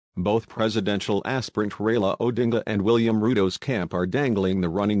Both presidential aspirant Raila Odinga and William Ruto's camp are dangling the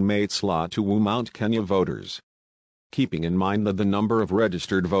running mate slot to woo Mount Kenya voters. Keeping in mind the number of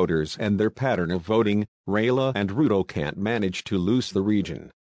registered voters and their pattern of voting, Raila and Ruto can't manage to lose the region.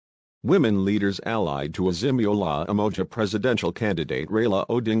 Women leaders allied to Azimio la Umoja presidential candidate Raila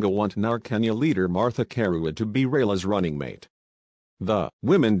Odinga want North Kenya leader Martha Karua to be Raila's running mate. The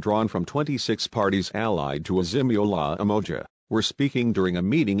women drawn from 26 parties allied to Azimio la Umoja were speaking during a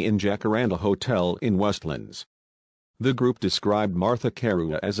meeting in Jacaranda Hotel in Westlands. The group described Martha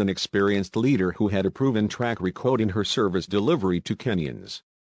Karua as an experienced leader who had a proven track record in her service delivery to Kenyans.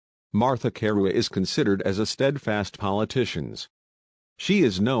 Martha Karua is considered as a steadfast politician. She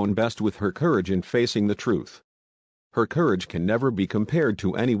is known best with her courage in facing the truth. Her courage can never be compared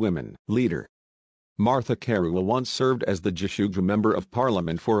to any women leader. Martha Karua once served as the GACHAGUA Member of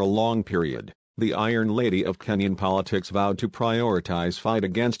Parliament for a long period. The Iron Lady of Kenyan politics vowed to prioritize fight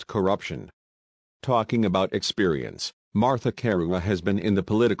against corruption. Talking about experience, Martha Karua has been in the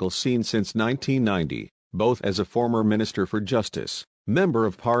political scene since 1990, both as a former Minister for Justice, Member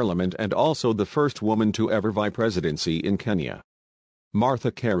of Parliament and also the first woman to ever vie presidency in Kenya.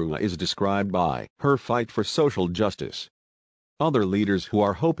 Martha Karua is described by her fight for social justice. Other leaders who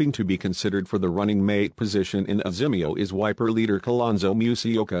are hoping to be considered for the running mate position in Azimio is Wiper leader Kalonzo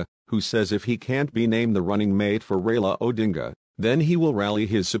Musyoka, who says if he can't be named the running mate for Raila Odinga, then he will rally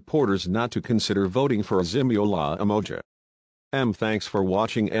his supporters not to consider voting for Azimio la Umoja. Thanks for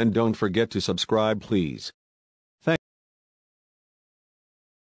watching and don't forget to subscribe please.